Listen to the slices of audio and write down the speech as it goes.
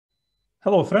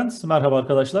Hello friends, merhaba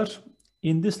arkadaşlar.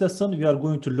 In this lesson, we are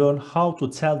going to learn how to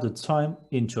tell the time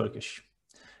in Turkish.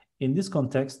 In this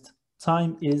context,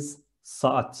 time is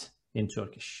saat in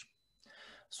Turkish.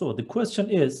 So the question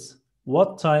is,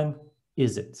 what time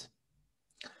is it?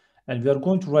 And we are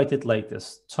going to write it like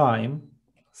this, time,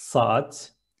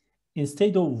 saat.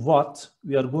 Instead of what,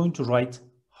 we are going to write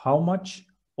how much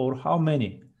or how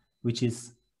many, which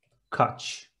is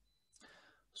kaç.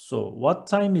 So what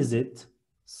time is it?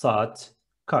 Saat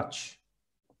kaç?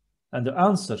 And the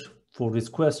answer for this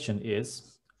question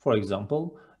is, for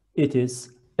example, it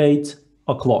is 8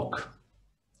 o'clock.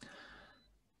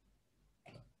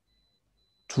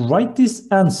 To write this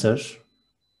answer,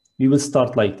 we will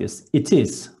start like this. It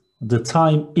is, the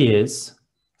time is,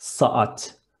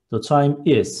 saat. The time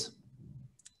is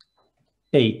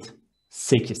 8,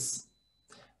 8.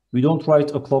 We don't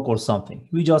write o'clock or something.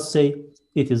 We just say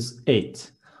it is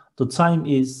 8. The time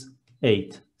is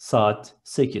 8, saat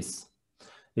 8.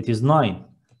 It is 9,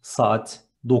 saat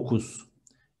 9.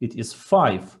 It is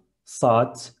 5,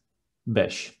 saat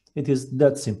 5. It is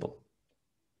that simple.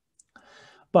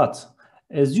 But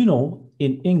as you know,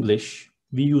 in English,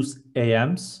 we use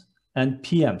AMs and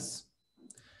PMs.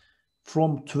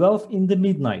 From 12 in the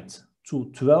midnight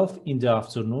to 12 in the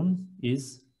afternoon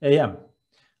is AM.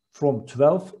 From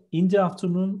 12 in the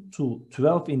afternoon to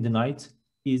 12 in the night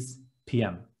is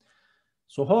PM.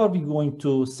 So how are we going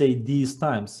to say these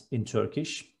times in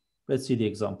Turkish? Let's see the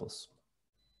examples.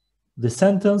 The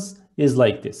sentence is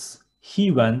like this.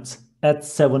 He went at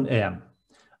 7 a.m.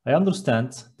 I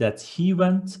understand that he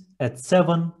went at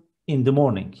 7 in the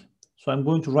morning. So I'm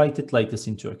going to write it like this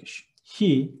in Turkish.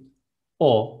 He,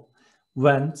 o,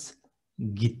 went,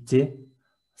 gitti,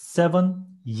 7,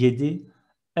 7,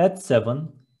 at 7,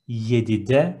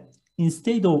 7'de.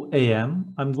 Instead of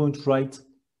a.m., I'm going to write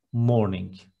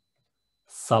morning,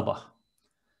 sabah.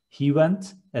 He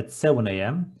went at 7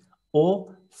 a.m.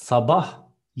 O sabah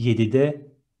 7'de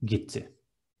gitti.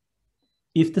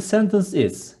 If the sentence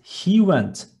is he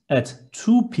went at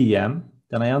 2 p.m.,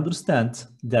 then I understand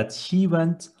that he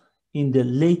went in the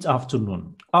late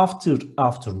afternoon, after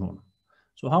afternoon.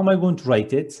 So how am I going to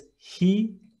write it?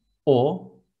 He,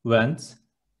 o, went,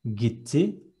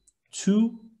 gitti,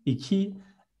 2, 2,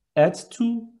 at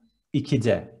 2,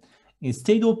 2'de.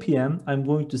 Instead of p.m., I'm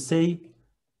going to say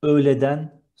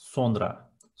öğleden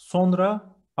sonra.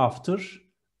 Sonra, after,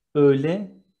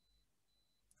 öğle,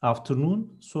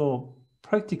 afternoon. So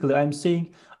practically I'm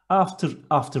saying after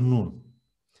afternoon.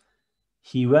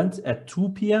 He went at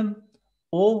 2 p.m.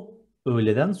 O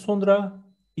öğleden sonra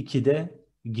 2'de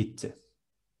gitti.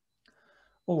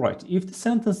 All right, if the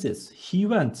sentence is he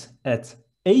went at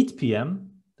 8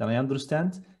 p.m., then I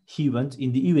understand he went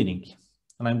in the evening.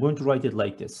 And I'm going to write it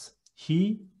like this.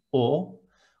 He, o,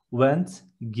 went,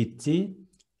 gitti,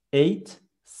 8,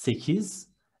 8,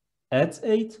 at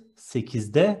 8,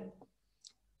 8'de,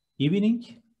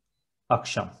 evening,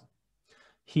 akşam.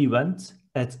 He went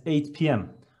at 8 p.m.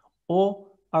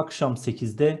 O akşam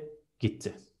 8'de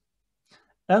gitti.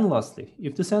 And lastly,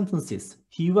 if the sentence is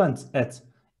he went at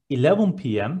 11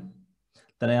 p.m.,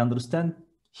 then I understand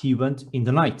he went in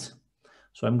the night.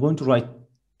 So I'm going to write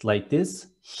like this.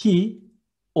 He,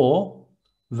 o,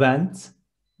 went,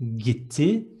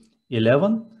 gitti,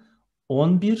 11,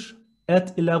 11,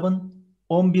 at 11,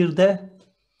 11'de,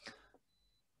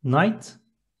 night,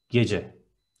 gece.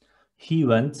 He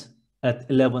went at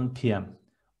 11 p.m.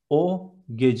 O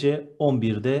gece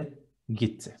 11'de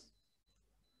gitti.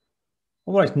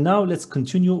 All right, now let's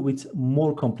continue with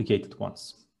more complicated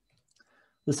ones.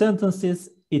 The sentence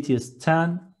is, it is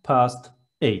 10 past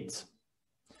 8.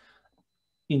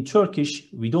 In Turkish,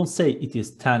 we don't say it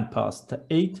is 10 past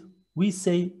 8. We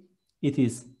say it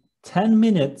is 10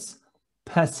 minutes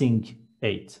passing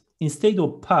 8. Instead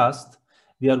of past,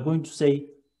 we are going to say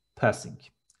passing.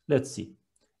 Let's see.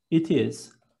 It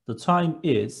is, the time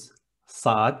is,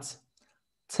 saat,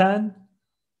 10,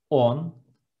 on,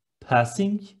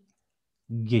 passing,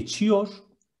 geçiyor,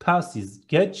 pass is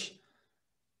geç,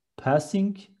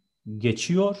 passing,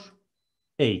 geçiyor,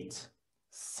 8,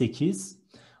 8,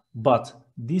 but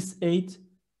this 8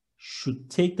 should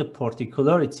take the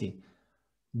particularity,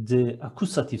 the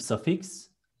accusative suffix,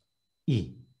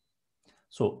 i.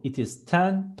 So it is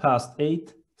 10 past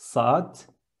 8, saat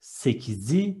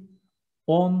 8'i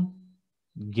 10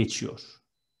 geçiyor.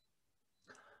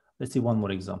 Let's see one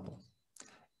more example.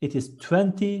 It is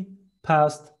 20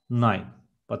 past 9,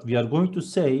 but we are going to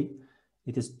say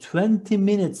it is 20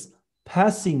 minutes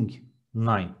passing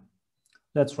 9.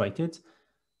 Let's write it.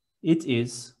 It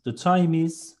is, the time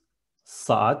is,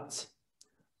 saat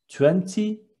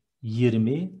 20,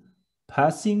 20,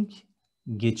 passing,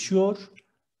 geçiyor,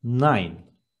 9.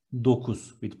 9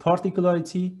 with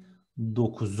particularity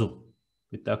 9'u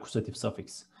with the accusative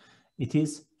suffix. It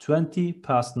is 20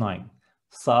 past 9.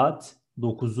 Saat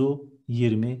 9'u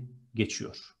 20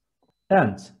 geçiyor.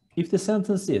 And if the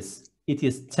sentence is it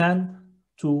is 10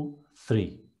 to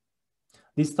 3.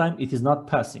 This time it is not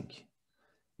passing.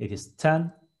 It is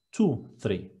 10 to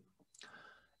 3.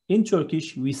 In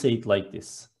Turkish, we say it like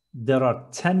this. There are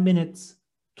 10 minutes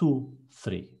to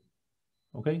 3.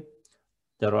 Okay?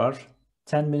 There are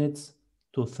 10 minutes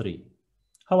to 3.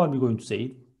 How are we going to say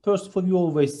it? First of all, you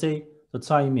always say the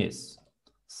time is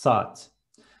saat.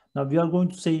 Now we are going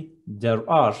to say there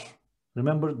are.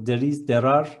 Remember, there is, there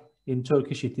are. In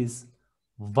Turkish, it is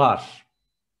var.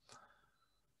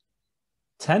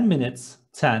 10 minutes,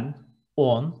 10,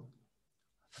 on,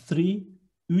 3,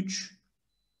 3,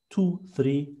 2,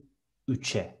 3,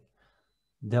 3'e.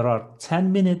 There are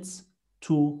 10 minutes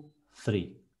to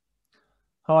 3.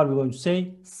 How are we going to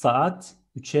say? Saat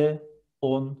 3'e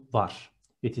 10 var.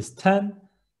 It is 10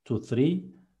 to 3.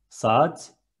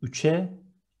 Saat 3'e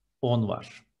 10 var.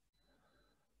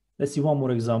 Let's see one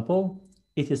more example.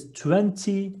 It is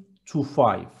 20 to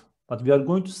 5. But we are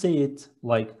going to say it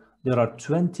like there are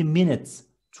 20 minutes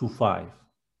to 5.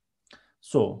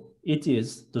 So it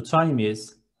is, the time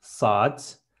is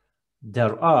saat,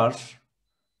 there are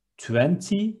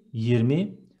 20,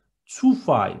 20 to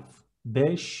 5,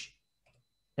 5'e.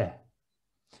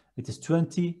 It is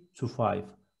 20 to 5.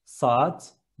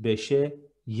 Saat 5'e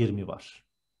 20 var.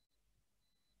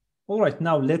 All right,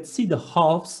 now let's see the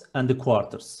halves and the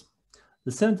quarters.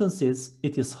 The sentence is,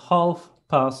 it is half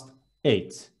past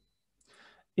 8.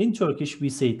 In Turkish, we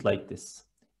say it like this.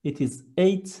 It is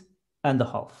 8 and a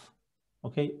half.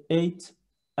 Okay, 8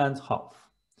 and half.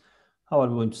 How are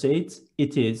we going to say it?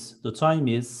 It is, the time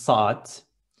is saat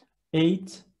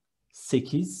 8,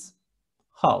 8,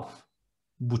 half,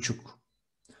 buçuk.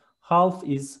 Half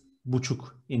is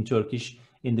buçuk in Turkish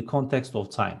in the context of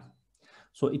time.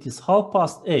 So it is half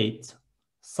past 8,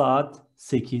 saat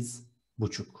 8,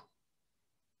 buçuk.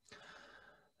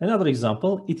 Another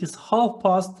example, it is half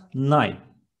past 9.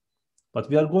 But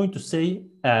we are going to say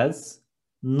as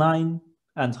 9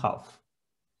 and half.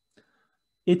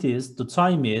 It is, the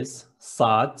time is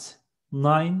saat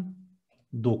 9,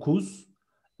 9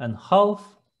 and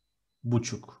half,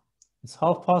 buçuk. It's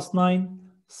half past 9,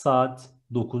 saat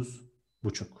 9,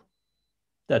 buçuk.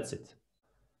 That's it.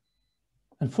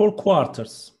 And for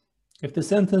quarters, if the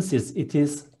sentence is, it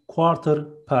is quarter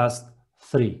past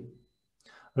 3.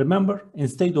 Remember,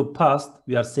 instead of past,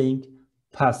 we are saying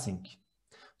passing.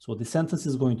 So the sentence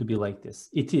is going to be like this.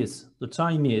 It is, the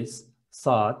time is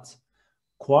saat,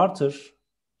 quarter,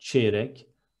 çeyrek,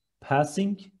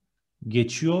 passing,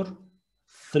 geçiyor,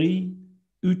 3,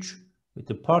 3, with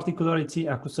the particularity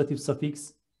accusative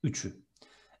suffix 3'ü.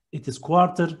 It is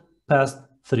quarter past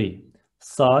 3.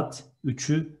 Saat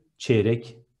 3'ü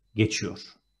çeyrek geçiyor.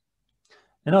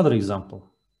 Another example.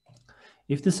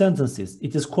 If the sentence is,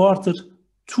 it is quarter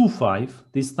to 5,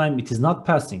 this time it is not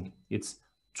passing, it's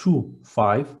to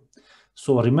 5.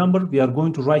 So remember, we are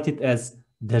going to write it as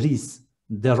there is,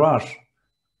 there are,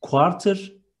 quarter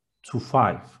to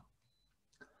 5.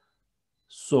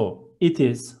 So it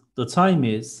is, the time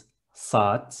is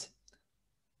saat,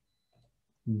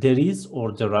 there is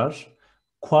or there are,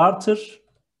 quarter,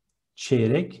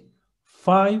 çeyrek,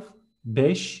 5,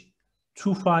 5,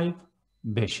 to 5,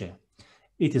 5'e.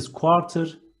 It is quarter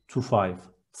to 5.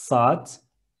 Saat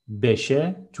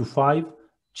 5'e to 5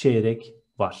 çeyrek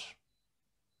var.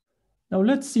 Now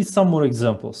let's see some more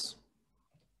examples.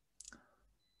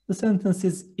 The sentence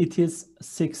is, it is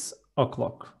 6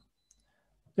 o'clock.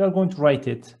 We are going to write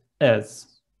it as,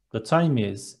 the time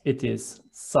is, it is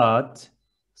saat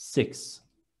 6,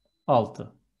 6.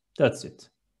 That's it.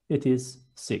 It is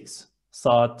 6,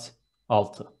 saat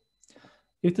 6.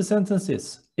 If the sentence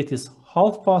is, it is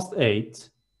half past 8,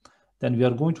 then we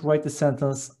are going to write the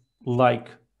sentence like,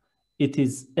 it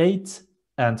is 8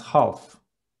 and half.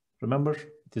 Remember,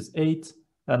 it is 8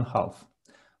 and half.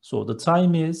 So the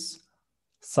time is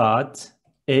saat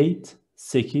 8,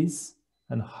 8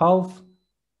 and half,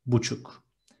 buçuk.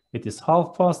 It is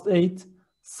half past 8,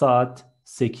 saat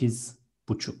 8,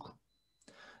 buçuk.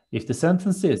 If the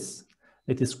sentence is,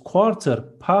 it is quarter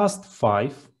past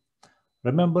 5,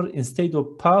 remember, instead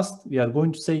of past, we are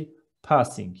going to say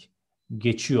passing,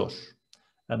 geçiyor.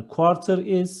 And quarter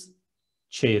is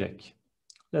çeyrek.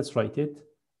 Let's write it.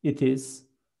 It is,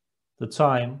 the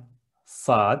time,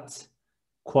 saat,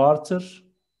 quarter,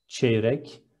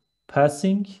 çeyrek,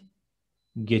 passing,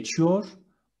 geçiyor,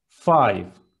 5,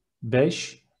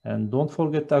 5, and don't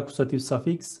forget the accusative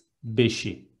suffix,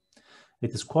 beşi.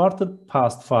 It is quarter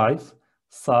past 5,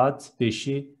 Saat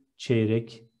 5'i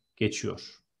çeyrek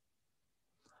geçiyor.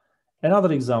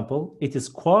 Another example, it is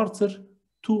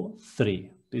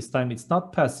 2:45. This time it's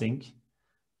not passing.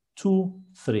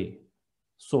 2:3.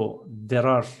 So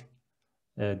there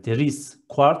is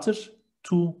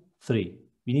 2:45.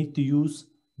 We need to use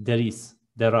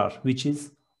there are, which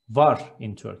is var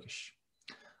in Turkish.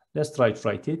 Let's try to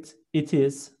write it. It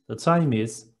is, the time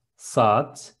is,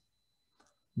 saat,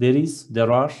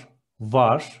 there are,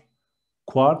 var,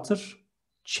 quarter,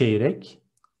 çeyrek,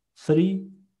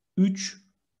 3,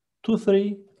 2,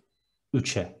 3'e.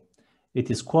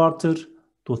 It is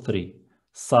 2:45.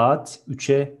 Saat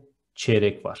 3'e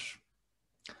çeyrek var.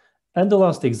 And the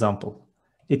last example.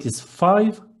 It is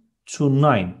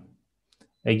 8:55.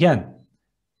 Again,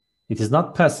 it is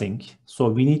not passing,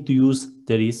 so we need to use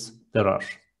there are.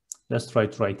 Let's try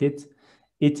to write it.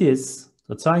 It is,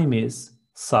 the time is,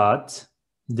 saat,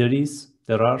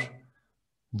 there are,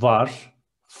 var,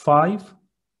 5,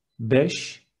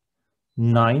 5,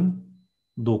 9,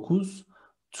 9,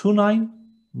 to 9,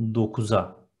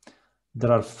 9'a.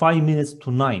 There are 5 minutes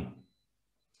to 9.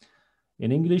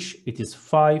 In English, it is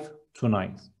 5 to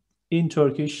 9. In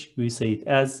Turkish, we say it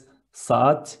as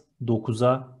saat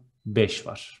 9'a 5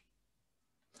 var.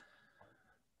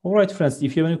 All right, friends,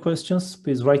 if you have any questions,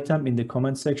 please write them in the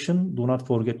comment section. Do not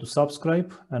forget to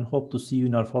subscribe and hope to see you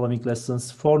in our following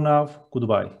lessons. For now,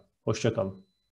 goodbye. Hoşça kalın.